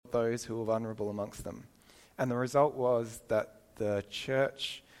support those who were vulnerable amongst them. And the result was that the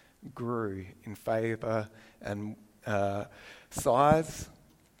church grew in favour and size.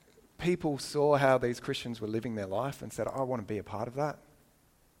 People saw how these Christians were living their life and said, I want to be a part of that.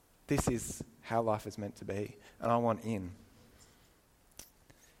 This is how life is meant to be, and I want in.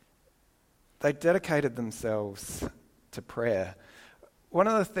 They dedicated themselves to prayer. One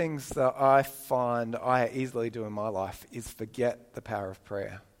of the things that I find I easily do in my life is forget the power of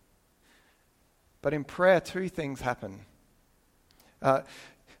prayer. But in prayer, two things happen.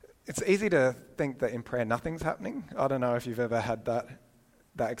 It's easy to think that in prayer nothing's happening. I don't know if you've ever had that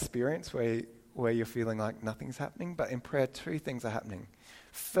experience where you're feeling like nothing's happening, but in prayer two things are happening.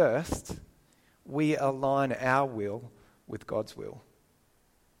 First, we align our will with God's will.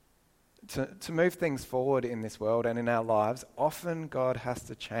 To move things forward in this world and in our lives, often God has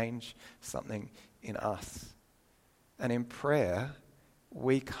to change something in us. And in prayer,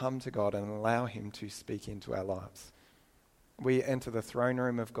 we come to God and allow him to speak into our lives. We enter the throne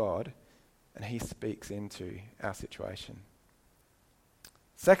room of God and he speaks into our situation.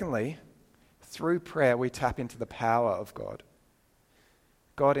 Secondly, through prayer, we tap into the power of God.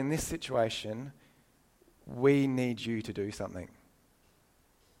 God, in this situation, we need you to do something.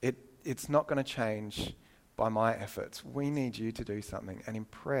 It's not going to change by my efforts. We need you to do something. And in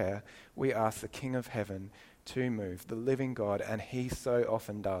prayer, we ask the King of Heaven to move, the living God, and he so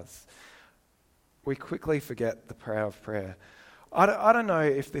often does. We quickly forget the power of prayer. I don't know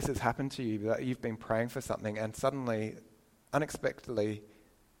if this has happened to you, that you've been praying for something and suddenly, unexpectedly,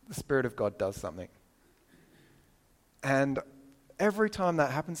 the Spirit of God does something. And every time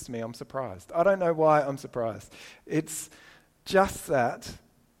that happens to me, I'm surprised. I don't know why I'm surprised. It's just that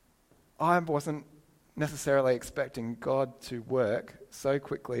I wasn't necessarily expecting God to work so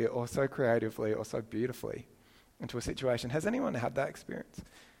quickly or so creatively or so beautifully into a situation. Has anyone had that experience?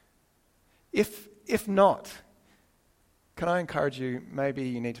 If not, can I encourage you, maybe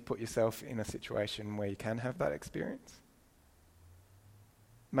you need to put yourself in a situation where you can have that experience.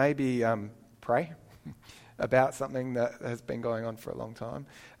 Maybe pray about something that has been going on for a long time.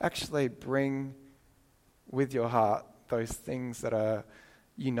 Actually bring with your heart those things that are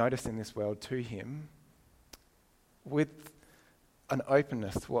you notice in this world to him with an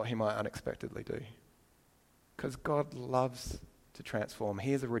openness to what he might unexpectedly do. Because God loves to transform.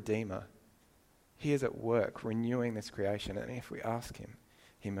 He is a redeemer. He is at work renewing this creation, and if we ask him,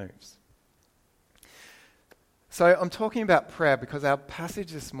 he moves. So I'm talking about prayer because our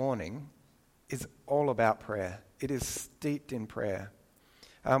passage this morning is all about prayer. It is steeped in prayer.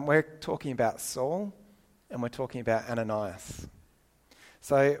 We're talking about Saul and we're talking about Ananias.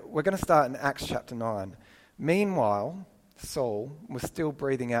 So we're going to start in Acts chapter 9. Meanwhile, Saul was still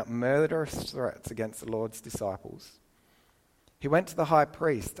breathing out murderous threats against the Lord's disciples. He went to the high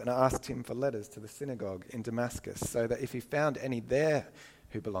priest and asked him for letters to the synagogue in Damascus, so that if he found any there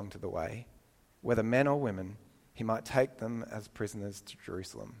who belonged to the way, whether men or women, he might take them as prisoners to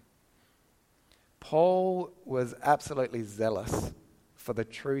Jerusalem. Paul was absolutely zealous for the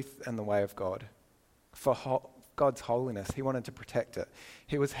truth and the way of God, for God's holiness. He wanted to protect it.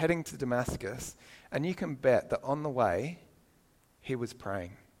 He was heading to Damascus, and you can bet that on the way, he was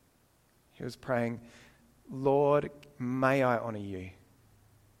praying. He was praying, Lord, may I honour you.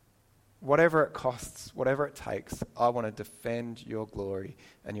 Whatever it costs, whatever it takes, I want to defend your glory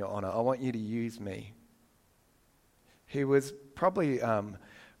and your honour. I want you to use me. He was probably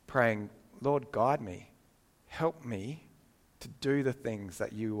praying, Lord, guide me. Help me to do the things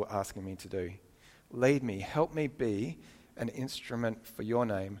that you were asking me to do. Lead me. Help me be an instrument for your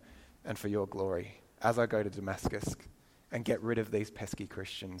name and for your glory as I go to Damascus and get rid of these pesky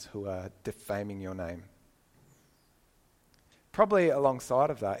Christians who are defaming your name. Probably alongside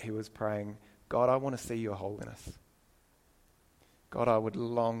of that, he was praying, God, I want to see your holiness. God, I would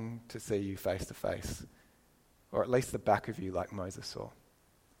long to see you face to face, or at least the back of you like Moses saw.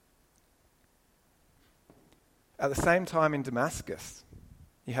 At the same time in Damascus,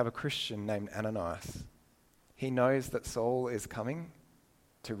 you have a Christian named Ananias. He knows that Saul is coming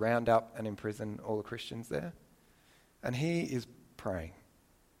to round up and imprison all the Christians there, and he is praying.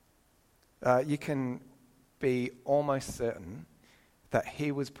 You can be almost certain that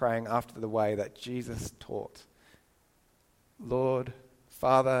he was praying after the way that Jesus taught. Lord,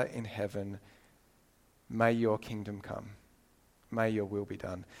 Father in heaven, may your kingdom come. May your will be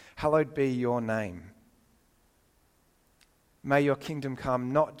done. Hallowed be your name. May your kingdom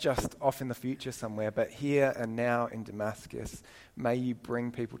come not just off in the future somewhere, but here and now in Damascus. May you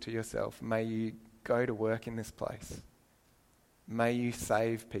bring people to yourself. May you go to work in this place. May you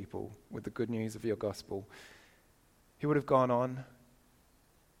save people with the good news of your gospel. He would have gone on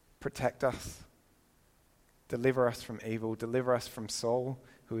Protect us. Deliver us from evil. Deliver us from Saul,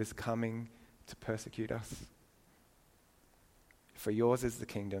 who is coming to persecute us. For yours is the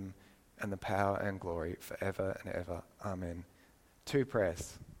kingdom and the power and glory forever and ever. Amen. 2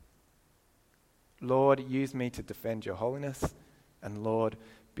 prayers. Lord, use me to defend your holiness, and Lord,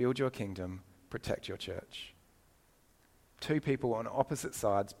 build your kingdom, protect your church. 2 people on opposite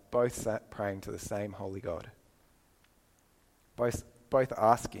sides, both sat praying to the same holy God. Both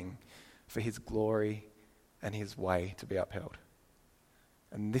asking for his glory and his way to be upheld.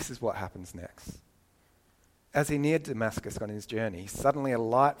 And this is what happens next. As he neared Damascus on his journey, suddenly a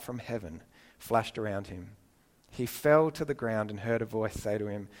light from heaven flashed around him. He fell to the ground and heard a voice say to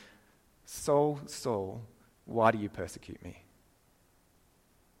him, "Saul, Saul, why do you persecute me?"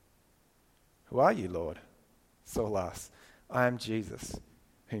 "Who are you, Lord?" Saul asked. "I am Jesus,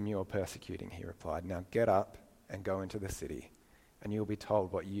 whom you are persecuting," he replied. "Now get up and go into the city, and you will be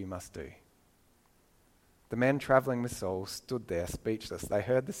told what you must do." The men traveling with Saul stood there speechless. They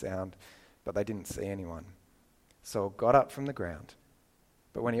heard the sound, but they didn't see anyone. Saul got up from the ground,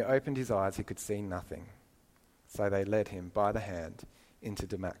 but when he opened his eyes, he could see nothing. So they led him by the hand into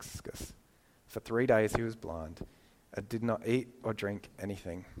Damascus. For 3 days he was blind and did not eat or drink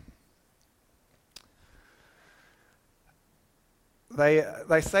anything. They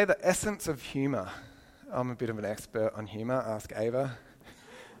say the essence of humour. I'm a bit of an expert on humour, ask Ava.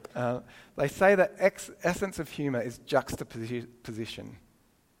 They say the essence of humour is juxtaposition,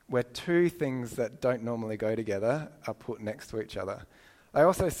 where 2 things that don't normally go together are put next to each other. They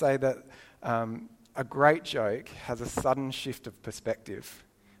also say that a great joke has a sudden shift of perspective,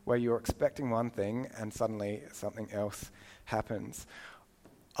 where you're expecting one thing and suddenly something else happens.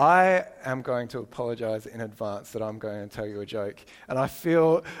 I am going to apologise in advance that I'm going to tell you a joke, and I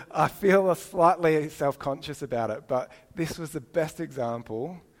feel slightly self-conscious about it, but this was the best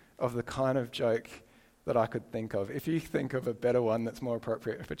example of the kind of joke that I could think of. If you think of a better one that's more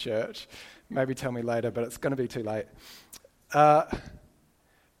appropriate for church, maybe tell me later, but it's going to be too late. There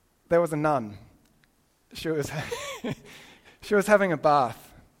was a nun. She was having a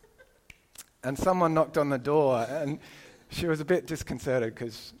bath, and someone knocked on the door, and she was a bit disconcerted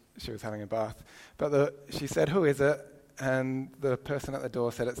because she was having a bath. But she said, "Who is it?" And the person at the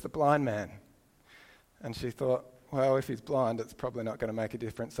door said, "It's the blind man." And she thought, well, if he's blind, it's probably not going to make a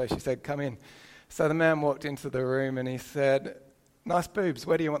difference. So she said, "Come in." So the man walked into the room and he said, "Nice boobs,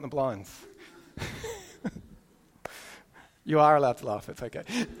 where do you want the blinds?" You are allowed to laugh, it's okay.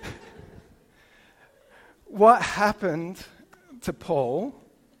 What happened to Paul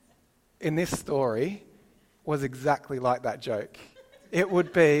in this story was exactly like that joke. It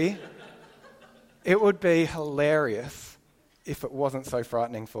would be hilarious if it wasn't so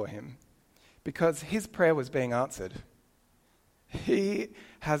frightening for him, because his prayer was being answered. He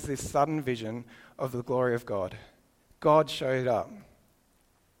has this sudden vision of the glory of God. God showed up.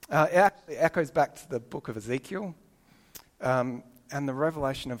 It actually echoes back to the book of Ezekiel and the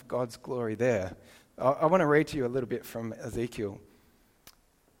revelation of God's glory there. I want to read to you a little bit from Ezekiel.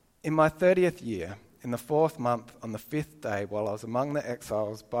 "In my 30th year, in the 4th month, on the 5th day, while I was among the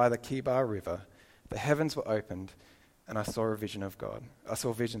exiles by the Kibar River, the heavens were opened, and I saw a vision of God. I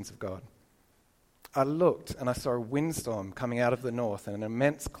saw visions of God. I looked, and I saw a windstorm coming out of the north, and an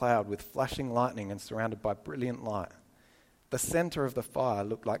immense cloud with flashing lightning and surrounded by brilliant light. The center of the fire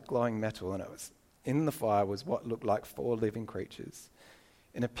looked like glowing metal, and in the fire was what looked like 4 living creatures.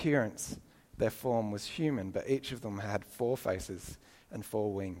 In appearance, their form was human, but each of them had 4 faces and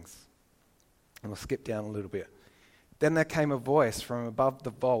 4 wings." And we'll skip down a little bit. "Then there came a voice from above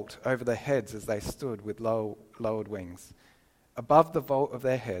the vault over their heads as they stood with lowered wings. Above the vault of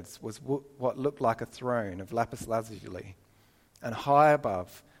their heads was what looked like a throne of lapis lazuli, and high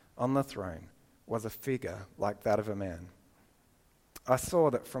above, on the throne, was a figure like that of a man. I saw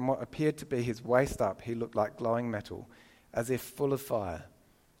that from what appeared to be his waist up, he looked like glowing metal, as if full of fire,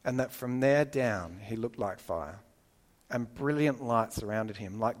 and that from there down he looked like fire. And brilliant light surrounded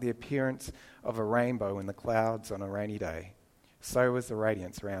him, like the appearance of a rainbow in the clouds on a rainy day. So was the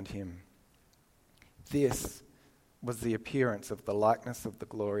radiance around him. This was the appearance of the likeness of the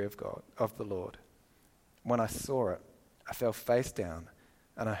glory of God, of the Lord. When I saw it, I fell face down,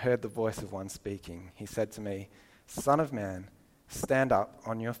 and I heard the voice of one speaking. He said to me, 'Son of man, stand up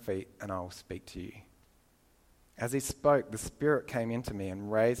on your feet, and I will speak to you.' As he spoke, the Spirit came into me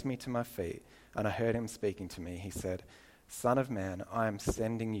and raised me to my feet, and I heard him speaking to me. He said, 'Son of man, I am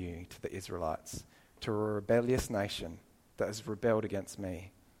sending you to the Israelites, to a rebellious nation that has rebelled against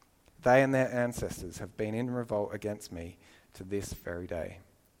me. They and their ancestors have been in revolt against me to this very day.'"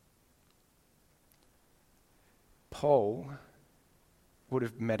 Paul would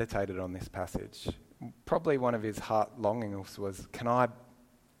have meditated on this passage. Probably one of his heart longings was, can I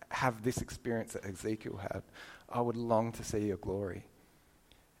have this experience that Ezekiel had? I would long to see your glory.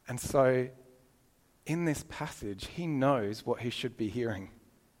 And so in this passage, he knows what he should be hearing.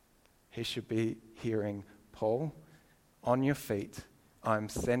 He should be hearing, Paul, on your feet, I'm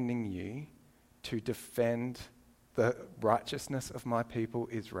sending you to defend the righteousness of my people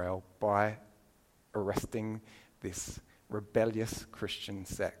Israel by arresting this rebellious Christian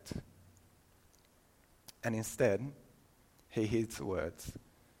sect. And instead, he hears the words,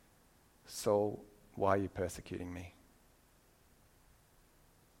 Saul, why are you persecuting me?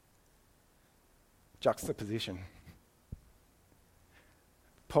 Juxtaposition.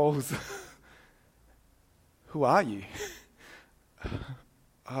 Paul's, who are you?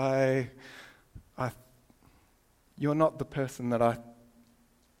 You're not the person that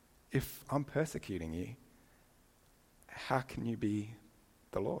if I'm persecuting you, how can you be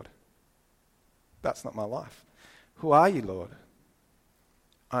the Lord? That's not my life. Who are you, Lord?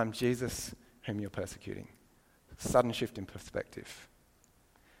 I'm Jesus whom you're persecuting. Sudden shift in perspective.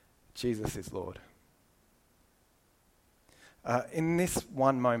 Jesus is Lord. In this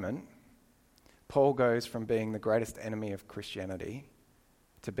one moment, Paul goes from being the greatest enemy of Christianity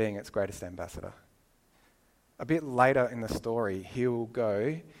to being its greatest ambassador. A bit later in the story, he will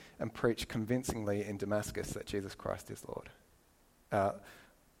go and preach convincingly in Damascus that Jesus Christ is Lord.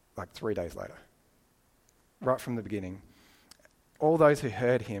 Like 3 days later. Right from the beginning. All those who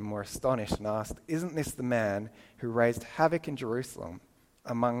heard him were astonished and asked, isn't this the man who raised havoc in Jerusalem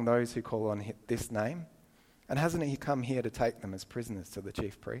among those who call on this name? And hasn't he come here to take them as prisoners to the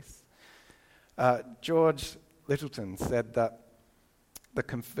chief priests? George Littleton said that the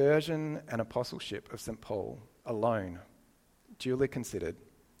conversion and apostleship of St. Paul alone, duly considered,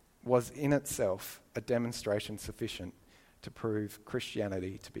 was in itself a demonstration sufficient to prove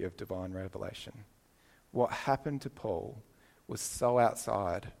Christianity to be of divine revelation. What happened to Paul was so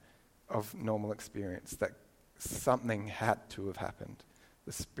outside of normal experience that something had to have happened.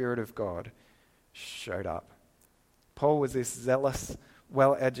 The Spirit of God showed up. Paul was this zealous,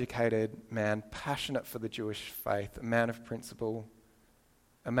 well-educated man, passionate for the Jewish faith, a man of principle,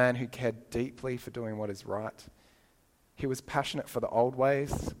 a man who cared deeply for doing what is right. He was passionate for the old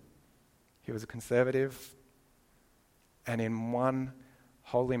ways. He was a conservative. And in one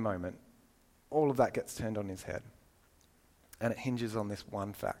holy moment, all of that gets turned on his head. And it hinges on this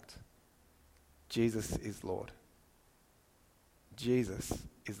one fact. Jesus is Lord. Jesus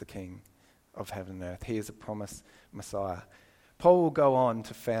is the King of heaven and earth. He is a promised Messiah. Paul will go on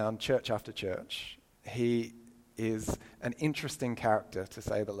to found church after church. He is an interesting character, to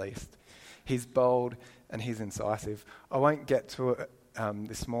say the least. He's bold and he's incisive. I won't get to it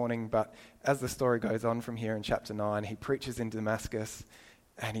this morning, but as the story goes on from here in chapter 9, he preaches in Damascus,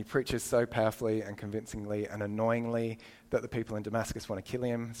 and he preaches so powerfully and convincingly and annoyingly that the people in Damascus want to kill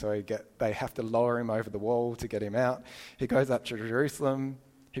him, so they have to lower him over the wall to get him out. He goes up to Jerusalem,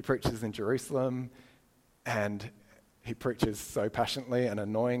 he preaches in Jerusalem, and he preaches so passionately and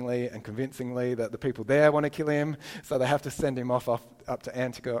annoyingly and convincingly that the people there want to kill him, so they have to send him off up to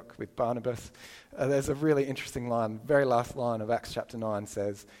Antioch with Barnabas. There's a really interesting line, very last line of Acts chapter 9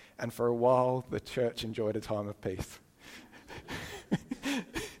 says, and for a while the church enjoyed a time of peace.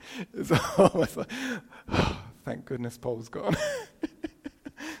 It's almost like, oh, thank goodness Paul's gone.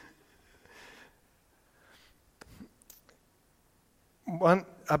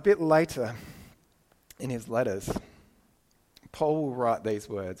 A bit later in his letters, Paul will write these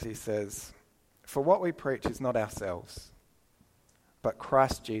words. He says, for what we preach is not ourselves, but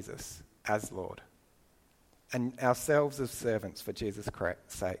Christ Jesus as Lord, and ourselves as servants for Jesus'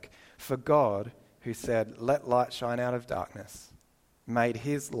 sake. For God, who said, let light shine out of darkness, made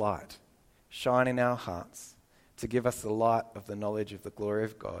his light shine in our hearts to give us the light of the knowledge of the glory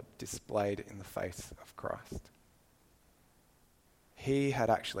of God displayed in the face of Christ. He had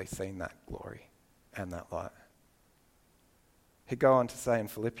actually seen that glory and that light. He'd go on to say in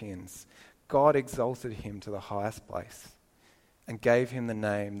Philippians, God exalted him to the highest place and gave him the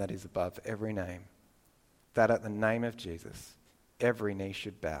name that is above every name, that at the name of Jesus every knee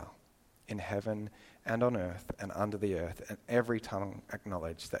should bow, in heaven and on earth and under the earth, and every tongue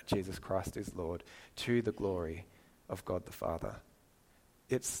acknowledge that Jesus Christ is Lord, to the glory of God the Father.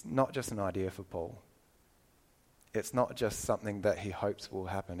 It's not just an idea for Paul. It's not just something that he hopes will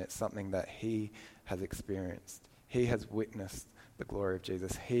happen. It's something that he has experienced. He has witnessed the glory of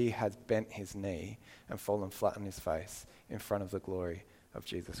Jesus. He has bent his knee and fallen flat on his face in front of the glory of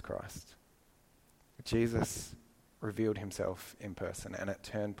Jesus Christ. Jesus revealed himself in person, and it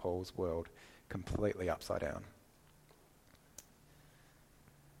turned Paul's world completely upside down.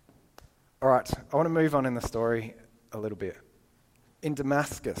 right, I want to move on in the story a little bit. In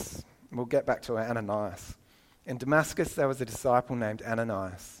Damascus, we'll get back to Ananias. In Damascus, there was a disciple named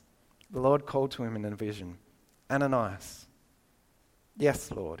Ananias. The Lord called to him in a vision, "Ananias." "Yes,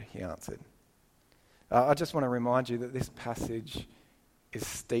 Lord," he answered. I just want to remind you that this passage is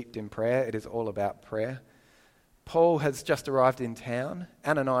steeped in prayer. It is all about prayer. Paul has just arrived in town.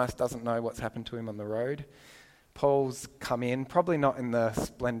 Ananias doesn't know what's happened to him on the road. Paul's come in, probably not in the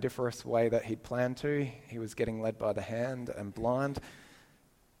splendiferous way that he'd planned to. He was getting led by the hand and blind.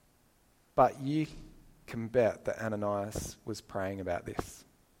 But you can bet that Ananias was praying about this.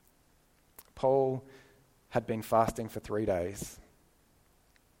 Paul had been fasting for 3 days.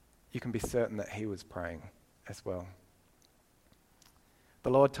 You can be certain that he was praying as well. The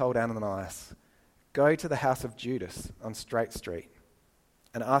Lord told Ananias, "Go to the house of Judas on Straight Street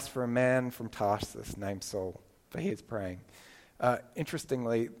and ask for a man from Tarsus named Saul, for he is praying."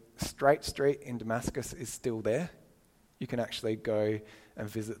 Interestingly, Straight Street in Damascus is still there. You can actually go and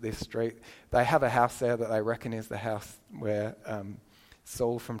visit this street. They have a house there that they reckon is the house where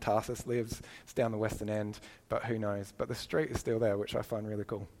Saul from Tarsus lives. It's down the western end, but who knows. But the street is still there, which I find really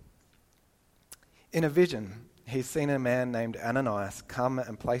cool. In a vision, he's seen a man named Ananias come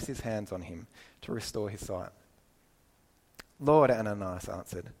and place his hands on him to restore his sight. "Lord," Ananias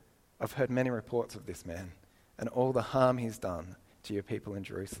answered, "I've heard many reports of this man and all the harm he's done to your people in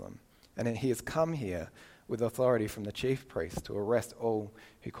Jerusalem. And he has come here with authority from the chief priest to arrest all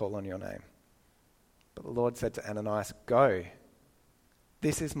who call on your name." But the Lord said to Ananias, "Go.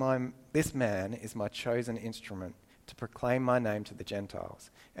 This man is my chosen instrument to proclaim my name to the Gentiles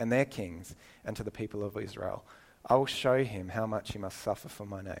and their kings and to the people of Israel. I will show him how much he must suffer for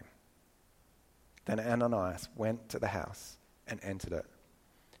my name." Then Ananias went to the house and entered it.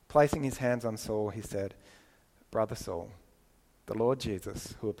 Placing his hands on Saul, he said, "Brother Saul, the Lord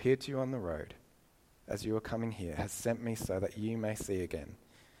Jesus, who appeared to you on the road as you were coming here, has sent me so that you may see again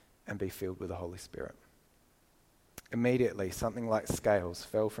and be filled with the Holy Spirit." Immediately, something like scales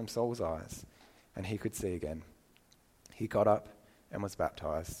fell from Saul's eyes, and he could see again. He got up and was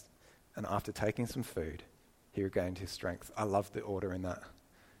baptized, and after taking some food, he regained his strength. I love the order in that.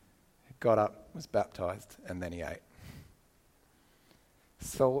 He got up, was baptized, and then he ate.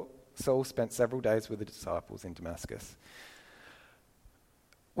 Saul spent several days with the disciples in Damascus.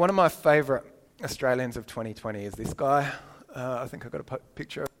 One of my favourite Australians of 2020 is this guy. I think I've got a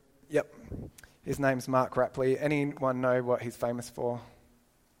picture. Yep. His name's Mark Rapley. Anyone know what he's famous for?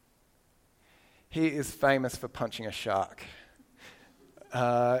 He is famous for punching a shark.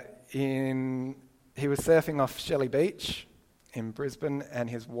 He was surfing off Shelley Beach in Brisbane, and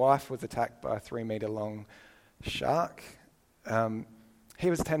his wife was attacked by a 3-metre-long shark. He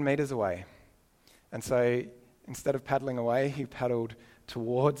was 10 metres away. And so instead of paddling away, he paddled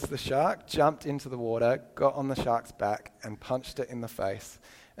towards the shark, jumped into the water, got on the shark's back, and punched it in the face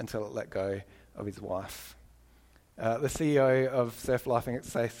until it let go of his wife. The CEO of Surf Life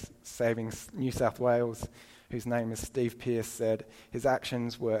Saving New South Wales, whose name is Steve Pearce, said his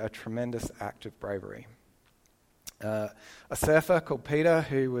actions were a tremendous act of bravery. A surfer called Peter,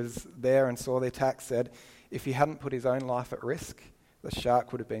 who was there and saw the attack, said if he hadn't put his own life at risk, the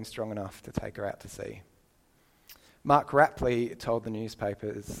shark would have been strong enough to take her out to sea. Mark Rapley told the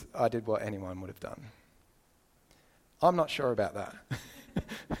newspapers, "I did what anyone would have done." I'm not sure about that.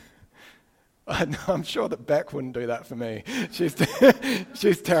 I'm sure that Beck wouldn't do that for me. She's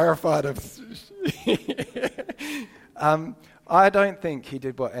terrified of... I don't think he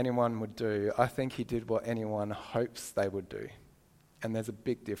did what anyone would do. I think he did what anyone hopes they would do. And there's a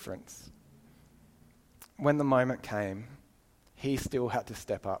big difference. When the moment came, he still had to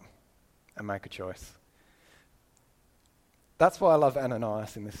step up and make a choice. That's why I love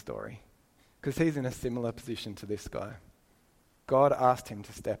Ananias in this story, because he's in a similar position to this guy. God asked him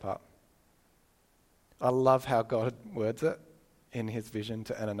to step up. I love how God words it in his vision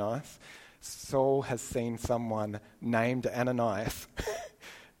to Ananias. Saul has seen someone named Ananias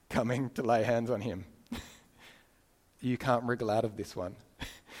coming to lay hands on him. You can't wriggle out of this one.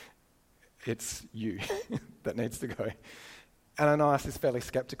 It's you that needs to go. Ananias is fairly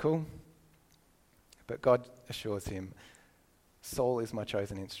skeptical, but God assures him, Saul is my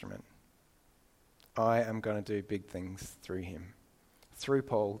chosen instrument. I am going to do big things through him. Through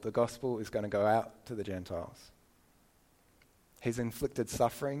Paul, the gospel is going to go out to the Gentiles. He's inflicted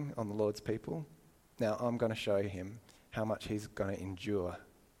suffering on the Lord's people. Now I'm going to show him how much he's going to endure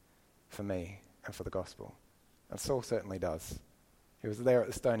for me and for the gospel. And Saul certainly does. He was there at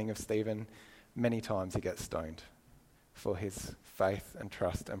the stoning of Stephen. Many times he gets stoned for his faith and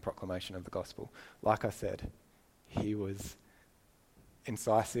trust and proclamation of the gospel. Like I said, he was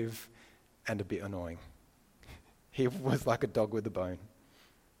incisive and a bit annoying. He was like a dog with a bone.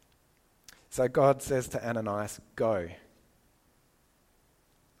 So God says to Ananias, go.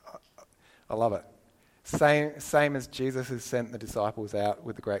 I love it. Same as Jesus has sent the disciples out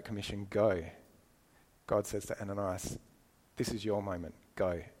with the Great Commission, go. God says to Ananias, this is your moment,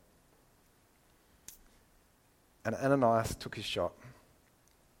 go. And Ananias took his shot.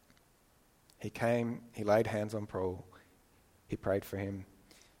 He came, he laid hands on Paul, he prayed for him.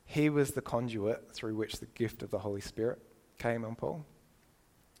 He was the conduit through which the gift of the Holy Spirit came on Paul.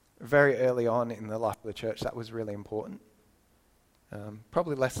 Very early on in the life of the church, that was really important.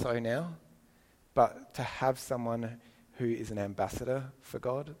 Probably less so now, but to have someone who is an ambassador for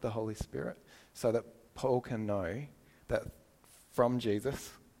God, the Holy Spirit, so that Paul can know that from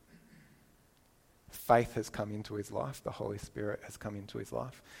Jesus, faith has come into his life, the Holy Spirit has come into his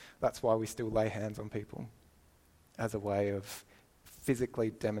life. That's why we still lay hands on people as a way of physically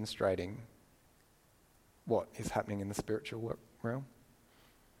demonstrating what is happening in the spiritual realm.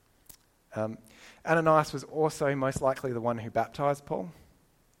 Ananias was also most likely the one who baptized Paul.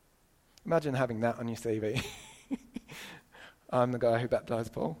 Imagine having that on your CV. I'm the guy who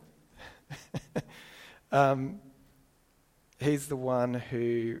baptized Paul. He's the one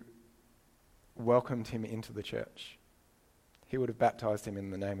who welcomed him into the church. He would have baptized him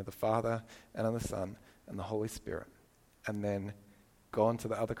in the name of the Father and of the Son and the Holy Spirit, and then gone to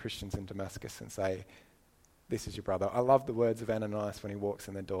the other Christians in Damascus and say, this is your brother. I love the words of Ananias when he walks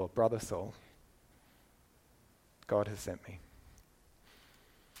in the door. Brother Saul, God has sent me.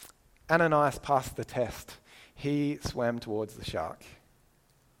 Ananias passed the test. He swam towards the shark.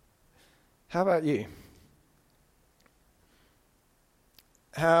 How about you?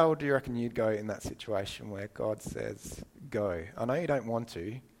 How do you reckon you'd go in that situation where God says, go? I know you don't want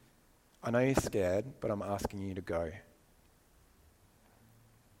to. I know you're scared, but I'm asking you to go.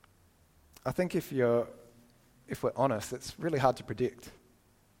 I think if we're honest, it's really hard to predict.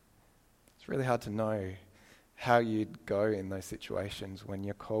 It's really hard to know how you'd go in those situations when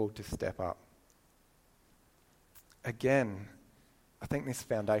you're called to step up. Again, I think this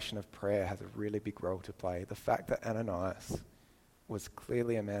foundation of prayer has a really big role to play. The fact that Ananias was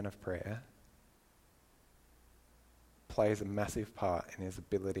clearly a man of prayer plays a massive part in his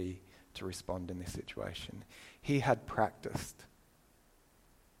ability to respond in this situation. He had practiced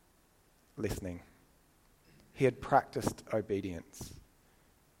listening. He had practiced obedience.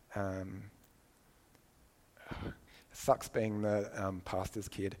 It sucks being the pastor's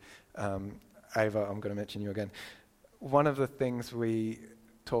kid. Ava, I'm going to mention you again. One of the things we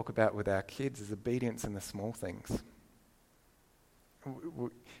talk about with our kids is obedience in the small things.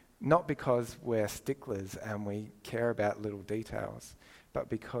 Not because we're sticklers and we care about little details, but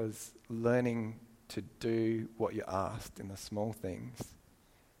because learning to do what you're asked in the small things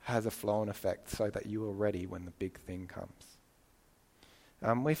has a flow-on effect so that you are ready when the big thing comes.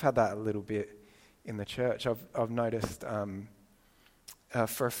 We've had that a little bit in the church. I've noticed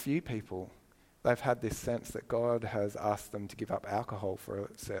for a few people, they've had this sense that God has asked them to give up alcohol for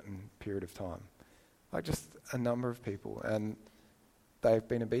a certain period of time. Like just a number of people, and they've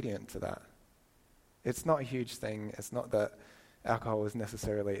been obedient to that. It's not a huge thing. It's not that alcohol is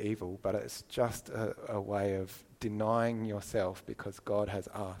necessarily evil, but it's just a way of denying yourself because God has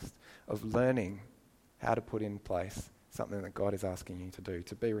asked, of learning how to put in place something that God is asking you to do,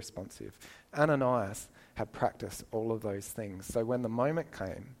 to be responsive. Ananias had practiced all of those things. So when the moment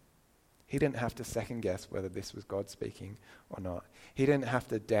came, he didn't have to second guess whether this was God speaking or not. He didn't have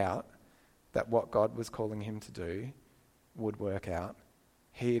to doubt that what God was calling him to do would work out.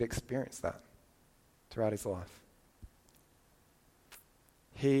 He had experienced that throughout his life.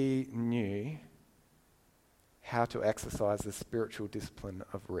 He knew how to exercise the spiritual discipline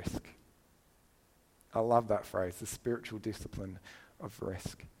of risk. I love that phrase, the spiritual discipline of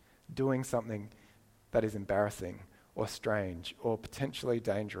risk. Doing something that is embarrassing or strange or potentially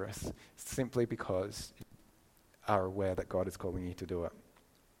dangerous simply because you are aware that God is calling you to do it.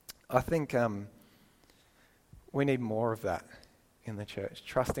 I think we need more of that in the church,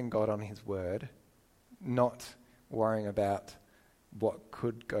 trusting God on his word, not worrying about what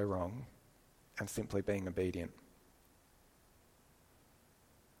could go wrong, and simply being obedient.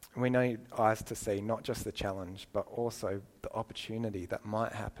 We need eyes to see not just the challenge, but also the opportunity that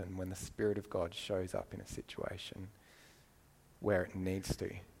might happen when the Spirit of God shows up in a situation where it needs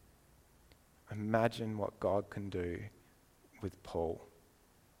to. Imagine what God can do with Paul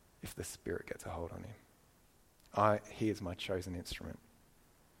if the Spirit gets a hold on him. He is my chosen instrument.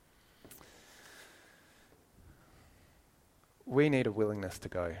 We need a willingness to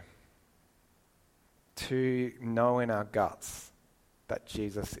go, to know in our guts that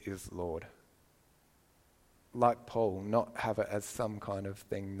Jesus is Lord. Like Paul, not have it as some kind of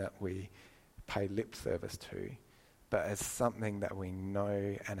thing that we pay lip service to, but as something that we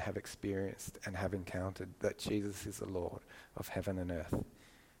know and have experienced and have encountered, that Jesus is the Lord of heaven and earth.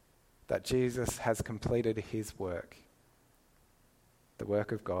 That Jesus has completed his work, the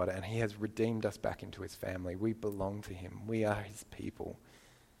work of God, and he has redeemed us back into his family. We belong to him. We are his people.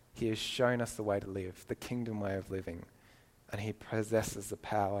 He has shown us the way to live, the kingdom way of living, and he possesses the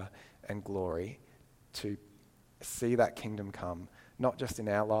power and glory to see that kingdom come, not just in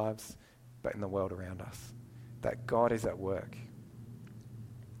our lives, but in the world around us. That God is at work,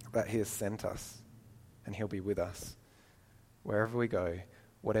 that he has sent us, and he'll be with us wherever we go,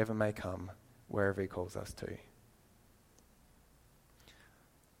 whatever may come, wherever he calls us to.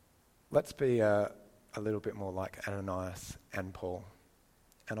 Let's be a little bit more like Ananias and Paul,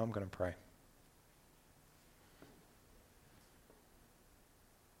 and I'm going to pray.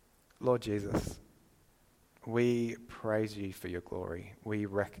 Lord Jesus, we praise you for your glory. We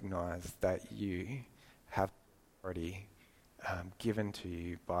recognize that you have already given to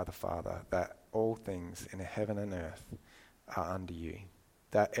you by the Father, that all things in heaven and earth are under you,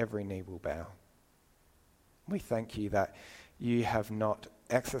 that every knee will bow. We thank you that you have not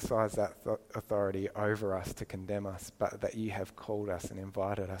exercised that authority over us to condemn us, but that you have called us and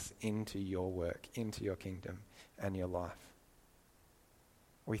invited us into your work, into your kingdom and your life.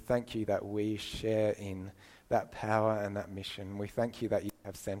 We thank you that we share in that power and that mission. We thank you that you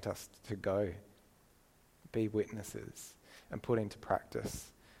have sent us to go, be witnesses, and put into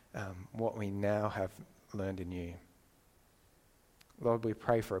practice what we now have learned in you. Lord, we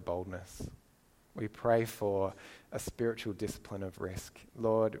pray for a boldness. We pray for a spiritual discipline of risk.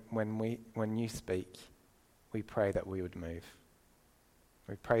 Lord, when you speak, we pray that we would move.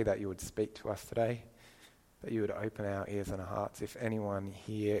 We pray that you would speak to us today, that you would open our ears and our hearts. If anyone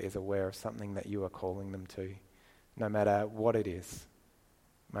here is aware of something that you are calling them to, no matter what it is,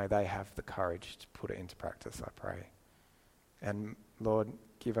 may they have the courage to put it into practice, I pray. And Lord,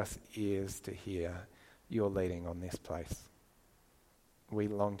 give us ears to hear your leading on this place. We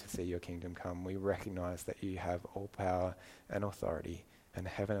long to see your kingdom come. We recognize that you have all power and authority in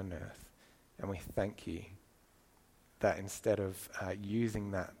heaven and earth. And we thank you that instead of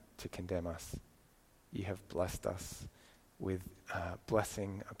using that to condemn us, you have blessed us with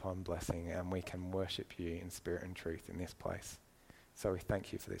blessing upon blessing, and we can worship you in spirit and truth in this place. So we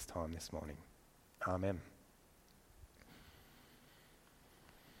thank you for this time this morning. Amen.